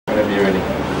whenever you're ready.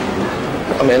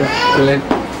 I'm in. Brilliant.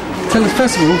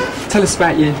 First of all, tell us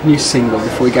about your new single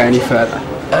before we go any further.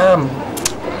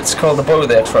 It's called The Boy with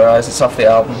the X-Ray Eyes. It's off the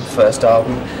album, first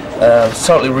album. It's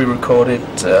totally re-recorded.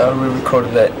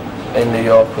 Re-recorded it in New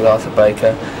York with Arthur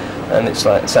Baker, and it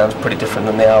sounds pretty different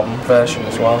than the album version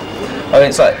as well. I mean,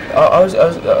 it's like I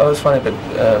was finding it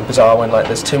a bit bizarre when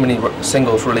there's too many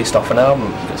singles released off an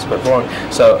album. It's a bit boring.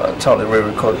 So I totally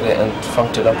re-recorded it and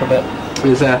funked it up a bit.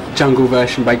 There's a jungle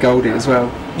version by Goldie as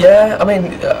well. Yeah, I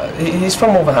mean, he's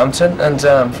from Wolverhampton and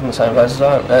from the same place as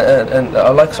I am, and I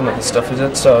like some of the stuff he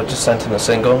did, so I just sent him a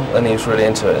single, and he was really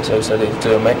into it, so he said he'd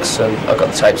do a mix, and I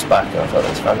got the tapes back, and I thought it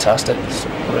was fantastic. It's a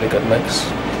really good mix.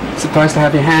 Surprised to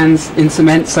have your hands in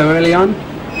cement so early on?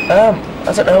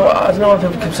 I don't know why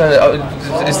people keep saying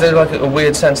it. Is there a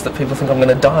weird sense that people think I'm going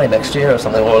to die next year or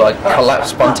something, or collapse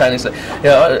spontaneously?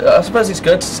 I suppose it's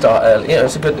good to start early.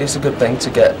 It's a good thing to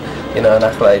get an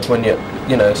accolade when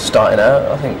you're starting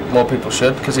out. I think more people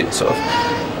should, because it sort of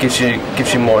gives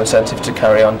you more incentive to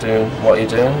carry on doing what you're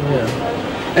doing.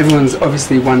 Yeah. Everyone's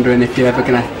obviously wondering if you're ever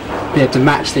going to be able to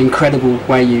match the incredible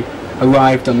way you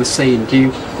arrived on the scene. Do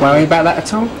you worry about that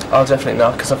at all? Oh, definitely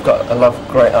not, because I've got a lot of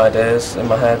great ideas in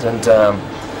my head, and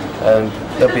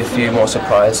there'll be a few more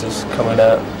surprises coming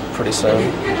out pretty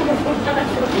soon.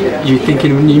 You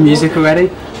thinking of new music already?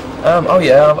 Oh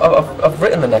yeah, I've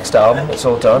written the next album. It's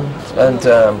all done, and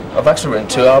I've actually written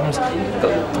 2 albums.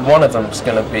 One of them is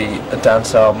going to be a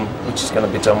dance album, which is going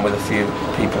to be done with a few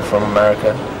people from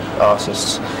America,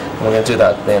 artists. And we're going to do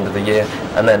that at the end of the year,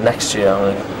 and then next year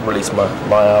I'm going to release my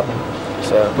album.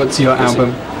 So what's your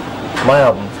album? My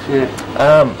album.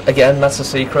 Yeah. Again, that's a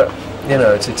secret.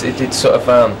 It's sort of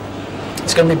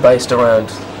it's going to be based around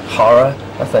horror,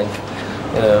 I think.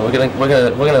 We're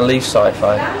gonna leave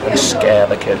sci-fi and scare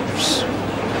the kids.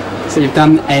 So you've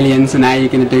done aliens, and now you're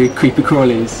going to do creepy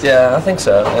crawlies. Yeah, I think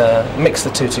so. Mix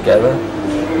the two together.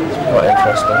 It's quite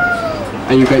interesting.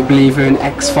 Are you a great believer in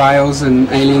X-Files and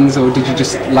aliens, or did you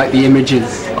just like the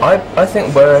images? I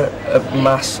think we're a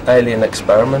mass alien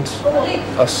experiment,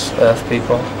 us Earth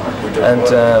people,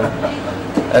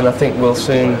 and I think we'll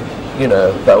soon,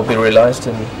 that will be realised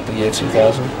in the year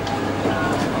 2000.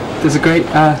 There's a great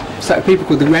set of people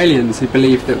called the Raelians who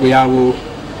believe that we are all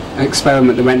an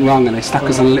experiment that went wrong, and they stuck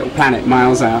us on a little planet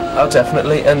miles out. Oh,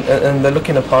 definitely, and they're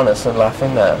looking upon us and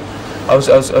laughing now. I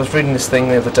was reading this thing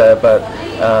the other day about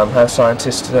how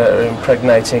scientists are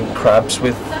impregnating crabs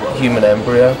with human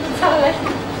embryo.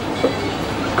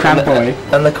 Crab boy.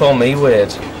 And they call me weird.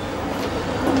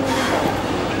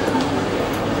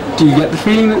 Do you get the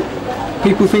feeling that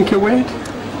people think you're weird?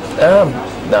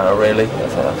 No, really. I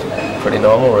think that's pretty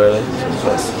normal, really.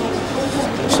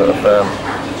 It's sort of,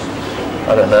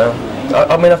 I don't know.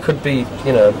 I mean, I could be,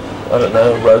 I don't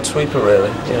know, a road sweeper,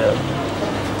 really.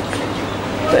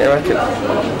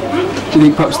 Do you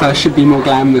think pop stars should be more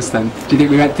glamorous then? Do you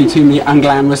think we went through too many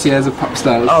unglamorous years of pop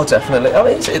stars? Oh, definitely. I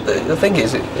mean, the thing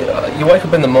is, you wake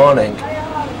up in the morning,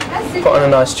 put on a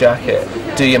nice jacket,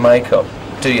 do your makeup,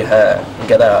 do your hair, and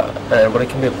get out, and everybody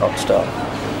can be a pop star.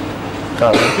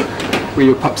 Can't they? Were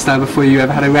you a pop star before you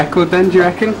ever had a record then, do you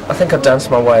reckon? I think I danced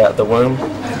my way out the womb.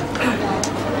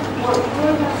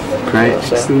 Great,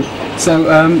 excellent. So,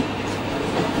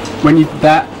 when you did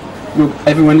that, will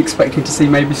everyone expecting to see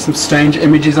maybe some strange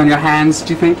images on your hands,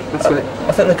 do you think?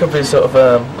 I think there could be sort of,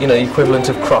 equivalent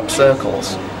of crop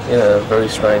circles, very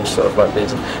strange sort of like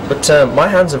these. But my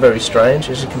hands are very strange,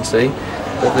 as you can see.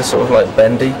 They're sort of like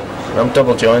bendy, and I'm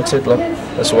double jointed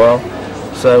as well.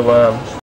 So